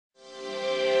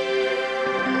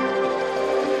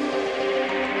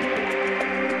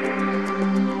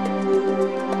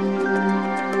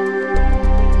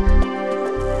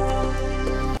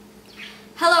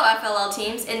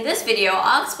video,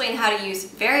 I'll explain how to use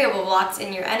variable blocks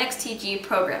in your NXT-G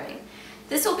programming.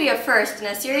 This will be a first in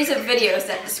a series of videos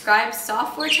that describe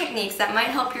software techniques that might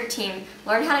help your team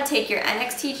learn how to take your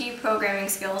NXT-G programming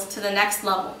skills to the next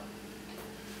level.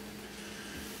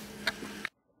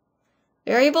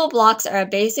 Variable blocks are a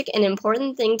basic and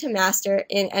important thing to master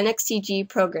in NXT-G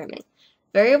programming.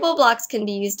 Variable blocks can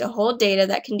be used to hold data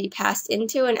that can be passed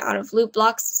into and out of loop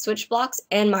blocks, switch blocks,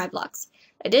 and my blocks.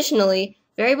 Additionally,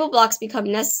 variable blocks become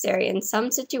necessary in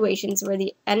some situations where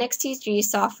the NXT-G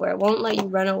software won't let you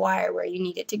run a wire where you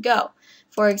need it to go.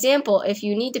 For example, if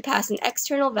you need to pass an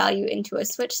external value into a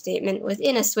switch statement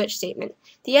within a switch statement,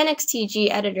 the NXT-G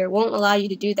editor won't allow you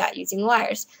to do that using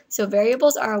wires, so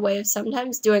variables are a way of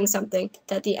sometimes doing something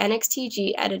that the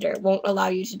NXT-G editor won't allow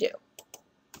you to do.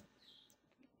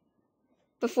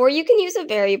 Before you can use a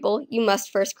variable, you must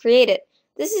first create it.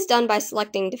 This is done by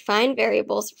selecting Define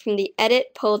Variables from the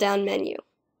Edit pull-down menu.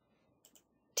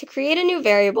 To create a new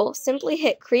variable, simply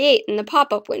hit Create in the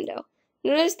pop-up window.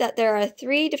 Notice that there are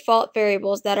 3 default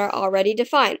variables that are already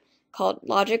defined, called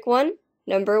Logic1,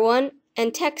 Number1,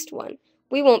 and Text1.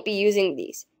 We won't be using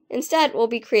these. Instead, we'll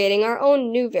be creating our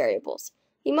own new variables.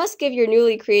 You must give your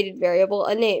newly created variable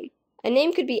a name. A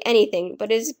name could be anything,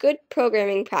 but it is good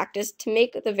programming practice to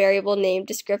make the variable name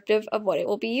descriptive of what it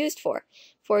will be used for.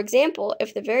 For example,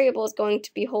 if the variable is going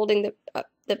to be holding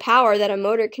the power that a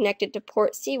motor connected to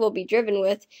port C will be driven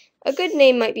with, a good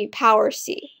name might be Power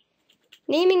C.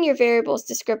 Naming your variables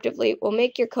descriptively will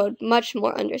make your code much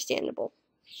more understandable.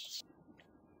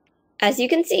 As you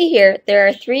can see here, there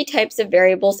are 3 types of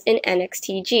variables in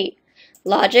NXT-G: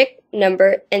 logic,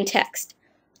 number, and text.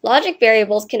 Logic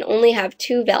variables can only have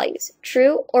 2 values,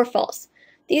 true or false.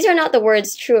 These are not the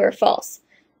words true or false.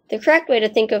 The correct way to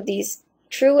think of these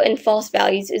true and false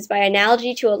values is by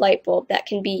analogy to a light bulb that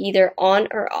can be either on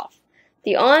or off.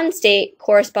 The on state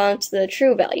corresponds to the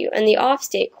true value, and the off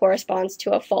state corresponds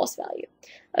to a false value.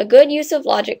 A good use of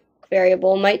logic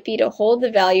variable might be to hold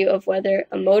the value of whether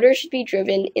a motor should be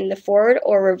driven in the forward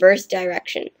or reverse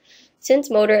direction, since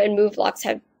motor and move blocks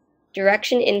have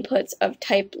direction inputs of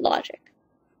type logic.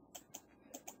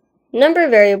 Number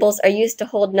variables are used to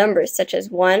hold numbers such as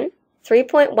 1,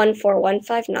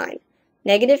 3.14159,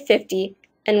 -50,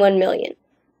 and 1 million.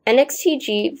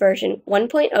 NXT-G version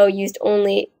 1.0 used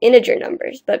only integer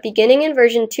numbers, but beginning in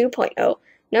version 2.0,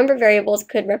 number variables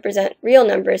could represent real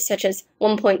numbers such as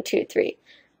 1.23.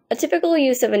 A typical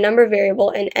use of a number variable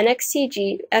in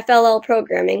NXT-G FLL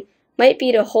programming might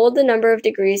be to hold the number of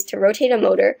degrees to rotate a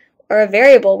motor, or a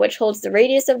variable which holds the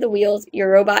radius of the wheels your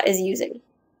robot is using.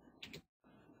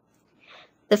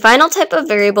 The final type of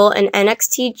variable in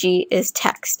NXT-G is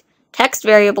text. Text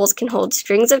variables can hold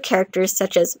strings of characters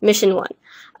such as Mission 1.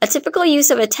 A typical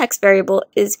use of a text variable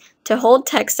is to hold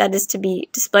text that is to be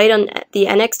displayed on the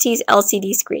NXT's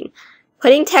LCD screen.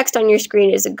 Putting text on your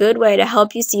screen is a good way to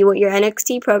help you see what your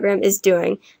NXT program is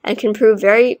doing and can prove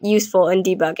very useful in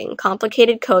debugging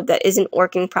complicated code that isn't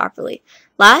working properly.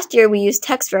 Last year, we used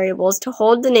text variables to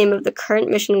hold the name of the current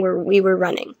mission we were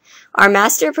running. Our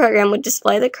master program would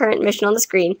display the current mission on the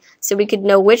screen so we could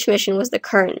know which mission was the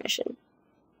current mission.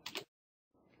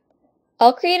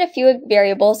 I'll create a few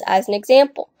variables as an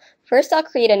example. First, I'll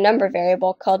create a number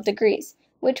variable called degrees,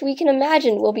 which we can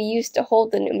imagine will be used to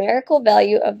hold the numerical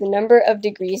value of the number of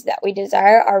degrees that we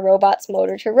desire our robot's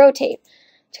motor to rotate.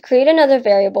 To create another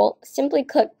variable, simply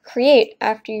click Create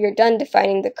after you're done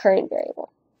defining the current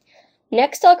variable.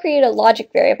 Next, I'll create a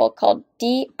logic variable called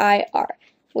dir,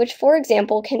 which, for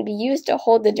example, can be used to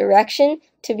hold the direction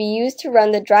to be used to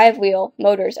run the drive wheel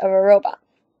motors of a robot.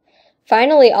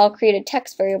 Finally, I'll create a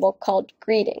text variable called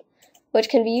greeting, which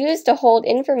can be used to hold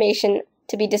information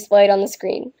to be displayed on the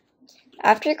screen.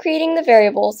 After creating the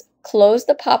variables, close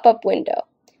the pop-up window.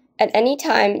 At any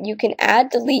time, you can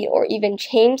add, delete, or even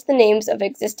change the names of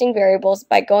existing variables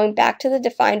by going back to the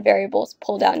Define Variables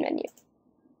pull-down menu.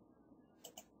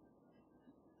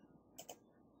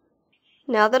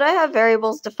 Now that I have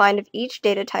variables defined of each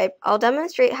data type, I'll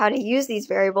demonstrate how to use these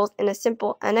variables in a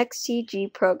simple NXT-G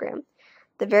program.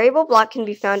 The variable block can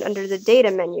be found under the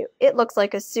Data menu. It looks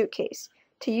like a suitcase.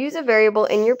 To use a variable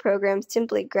in your program,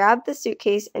 simply grab the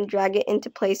suitcase and drag it into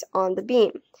place on the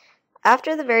beam.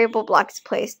 After the variable block is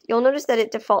placed, you'll notice that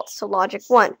it defaults to logic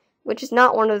 1, which is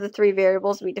not one of the 3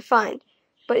 variables we defined,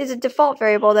 but is a default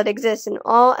variable that exists in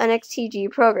all NXT-G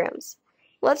programs.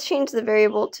 Let's change the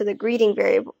variable to the greeting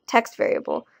variable, text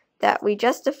variable that we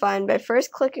just defined by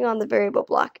first clicking on the variable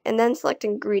block and then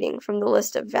selecting greeting from the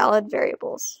list of valid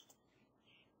variables.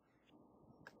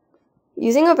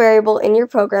 Using a variable in your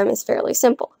program is fairly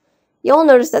simple. You'll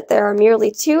notice that there are merely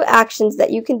 2 actions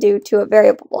that you can do to a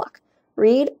variable block: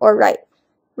 read or write.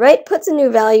 Write puts a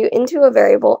new value into a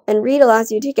variable, and read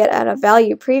allows you to get at a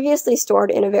value previously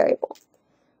stored in a variable.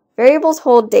 Variables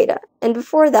hold data, and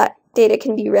before that data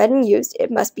can be read and used,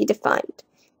 it must be defined.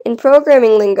 In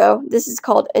programming lingo, this is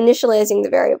called initializing the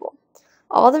variable.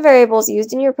 All the variables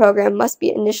used in your program must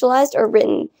be initialized or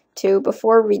written to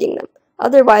before reading them.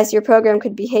 Otherwise, your program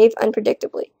could behave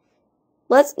unpredictably.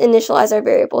 Let's initialize our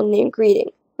variable named greeting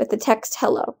with the text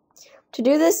hello. To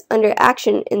do this, under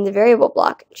action in the variable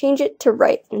block, change it to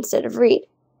write instead of read,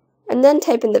 and then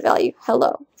type in the value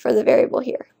hello for the variable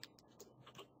here.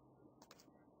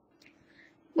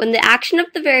 When the action of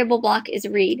the variable block is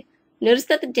read, notice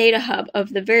that the data hub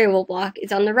of the variable block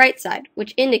is on the right side,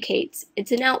 which indicates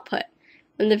it's an output.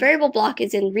 When the variable block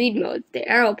is in read mode, the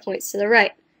arrow points to the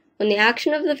right. When the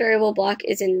action of the variable block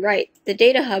is in write, the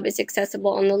data hub is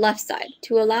accessible on the left side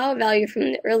to allow a value from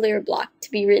the earlier block to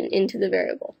be written into the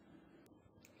variable.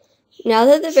 Now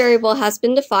that the variable has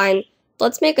been defined,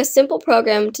 let's make a simple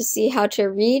program to see how to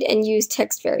read and use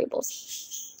text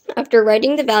variables. After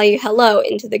writing the value hello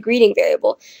into the greeting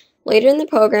variable, later in the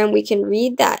program we can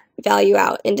read that value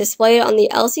out and display it on the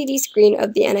LCD screen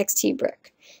of the NXT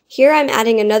brick. Here I'm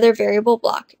adding another variable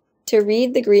block to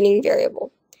read the greeting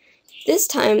variable. This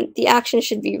time the action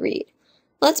should be read.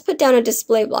 Let's put down a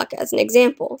display block as an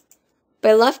example.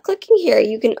 By left-clicking here,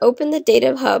 you can open the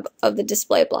data hub of the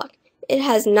display block. It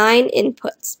has 9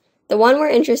 inputs. The one we're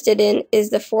interested in is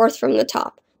the fourth from the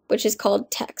top, which is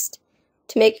called text.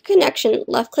 To make a connection,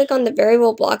 left-click on the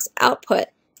variable block's output,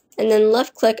 and then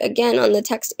left-click again on the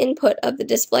text input of the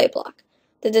display block.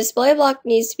 The display block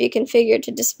needs to be configured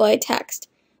to display text,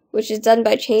 which is done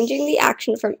by changing the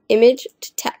action from image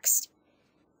to text.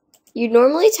 You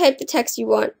normally type the text you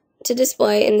want to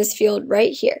display in this field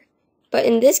right here, but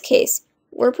in this case,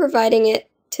 we're providing it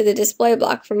to the display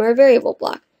block from our variable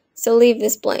block, so leave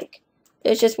this blank.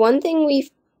 There's just one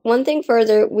thing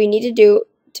further we need to do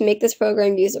to make this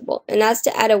program usable, and that's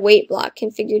to add a wait block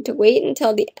configured to wait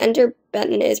until the enter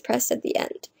button is pressed at the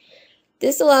end.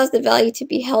 This allows the value to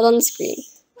be held on the screen.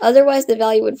 Otherwise, the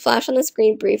value would flash on the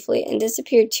screen briefly and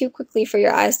disappear too quickly for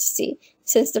your eyes to see,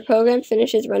 since the program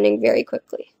finishes running very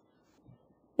quickly.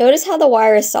 Notice how the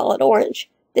wire is solid orange.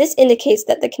 This indicates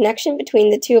that the connection between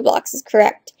the two blocks is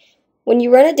correct. When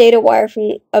you run a data wire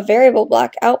from a variable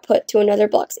block output to another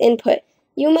block's input,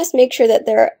 you must make sure that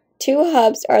their two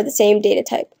hubs are the same data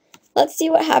type. Let's see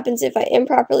what happens if I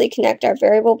improperly connect our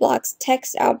variable block's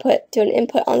text output to an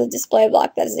input on the display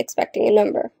block that is expecting a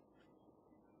number.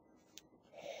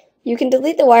 You can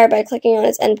delete the wire by clicking on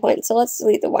its endpoint, so let's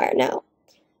delete the wire now.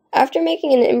 After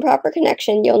making an improper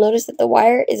connection, you'll notice that the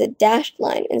wire is a dashed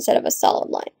line instead of a solid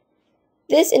line.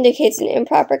 This indicates an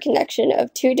improper connection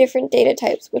of two different data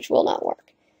types, which will not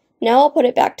work. Now I'll put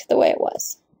it back to the way it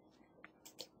was.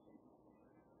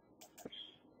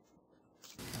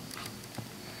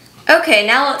 Okay,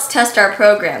 now let's test our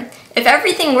program. If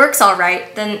everything works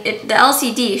alright, then the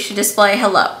LCD should display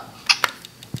hello.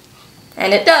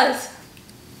 And it does.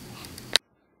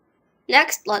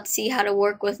 Next, let's see how to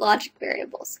work with logic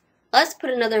variables. Let's put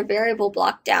another variable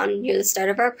block down near the start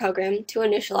of our program to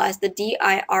initialize the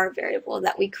dir variable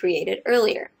that we created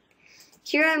earlier.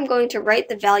 Here I'm going to write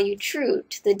the value true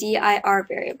to the dir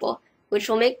variable, which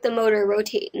will make the motor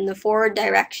rotate in the forward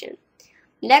direction.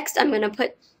 Next, I'm going to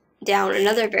put down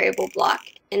another variable block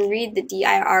and read the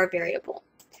dir variable.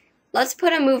 Let's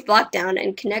put a move block down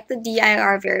and connect the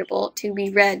dir variable to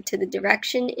be read to the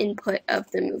direction input of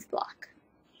the move block.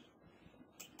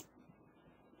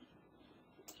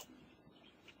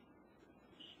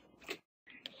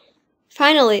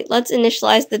 Finally, let's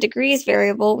initialize the degrees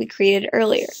variable we created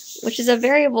earlier, which is a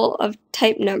variable of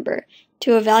type number,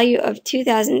 to a value of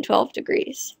 2012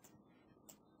 degrees.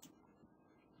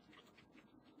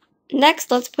 Next,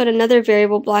 let's put another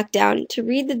variable block down to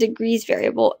read the degrees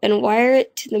variable and wire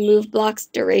it to the move block's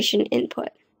duration input.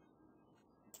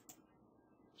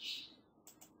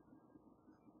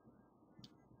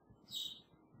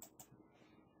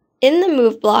 In the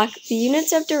move block, the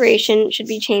units of duration should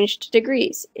be changed to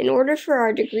degrees in order for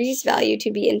our degrees value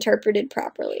to be interpreted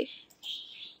properly.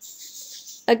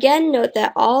 Again, note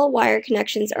that all wire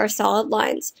connections are solid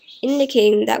lines,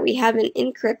 indicating that we haven't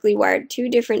incorrectly wired two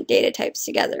different data types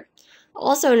together.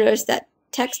 Also notice that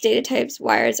text data types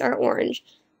wires are orange,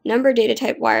 number data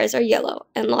type wires are yellow,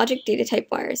 and logic data type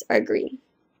wires are green.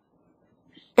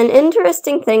 An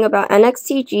interesting thing about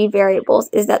NXT-G variables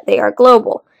is that they are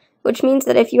global, which means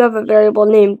that if you have a variable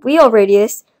named wheel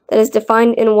radius that is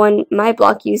defined in one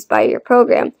myblock used by your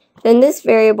program, then this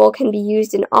variable can be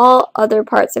used in all other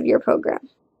parts of your program.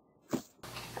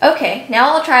 Okay,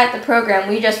 now I'll try out the program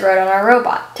we just wrote on our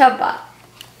robot, TubBot.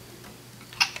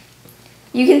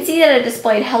 You can see that it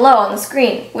displayed hello on the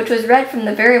screen, which was read from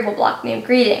the variable block named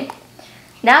greeting.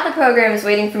 Now the program is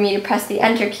waiting for me to press the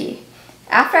enter key.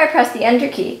 After I press the enter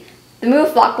key, the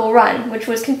move block will run, which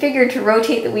was configured to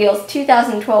rotate the wheels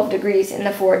 2012 degrees in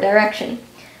the forward direction.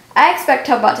 I expect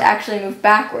Tubbot to actually move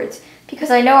backwards,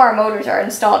 because I know our motors are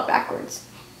installed backwards.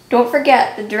 Don't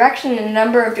forget, the direction and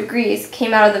number of degrees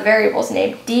came out of the variables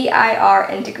named dir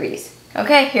and degrees.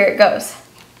 Okay, here it goes.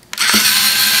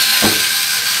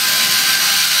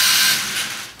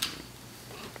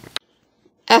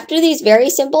 After these very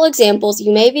simple examples,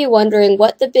 you may be wondering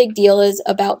what the big deal is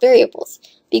about variables.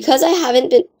 Because I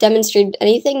haven't demonstrated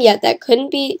anything yet that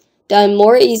couldn't be done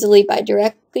more easily by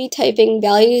directly typing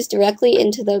values directly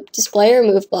into the display or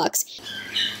move blocks,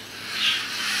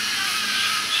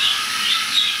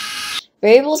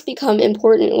 variables become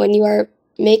important when you are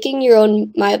making your own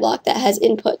MyBlock that has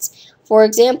inputs. For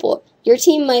example, your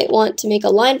team might want to make a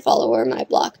line follower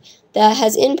MyBlock that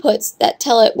has inputs that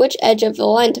tell it which edge of the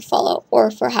line to follow, or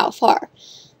for how far.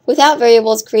 Without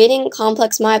variables, creating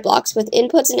complex MyBlocks with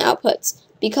inputs and outputs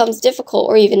becomes difficult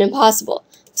or even impossible.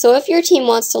 So if your team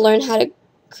wants to learn how to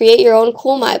create your own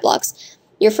cool MyBlocks,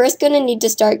 you're first going to need to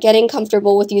start getting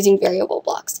comfortable with using variable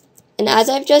blocks. And as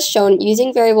I've just shown,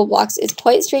 using variable blocks is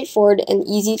quite straightforward and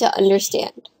easy to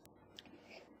understand.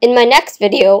 In my next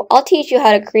video, I'll teach you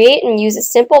how to create and use a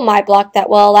simple MyBlock that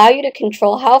will allow you to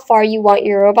control how far you want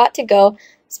your robot to go,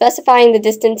 specifying the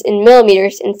distance in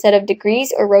millimeters instead of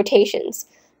degrees or rotations.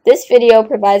 This video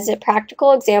provides a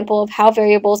practical example of how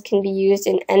variables can be used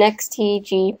in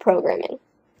NXT-G programming.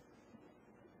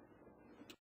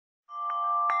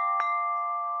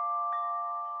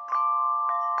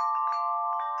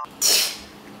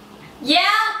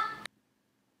 Yeah!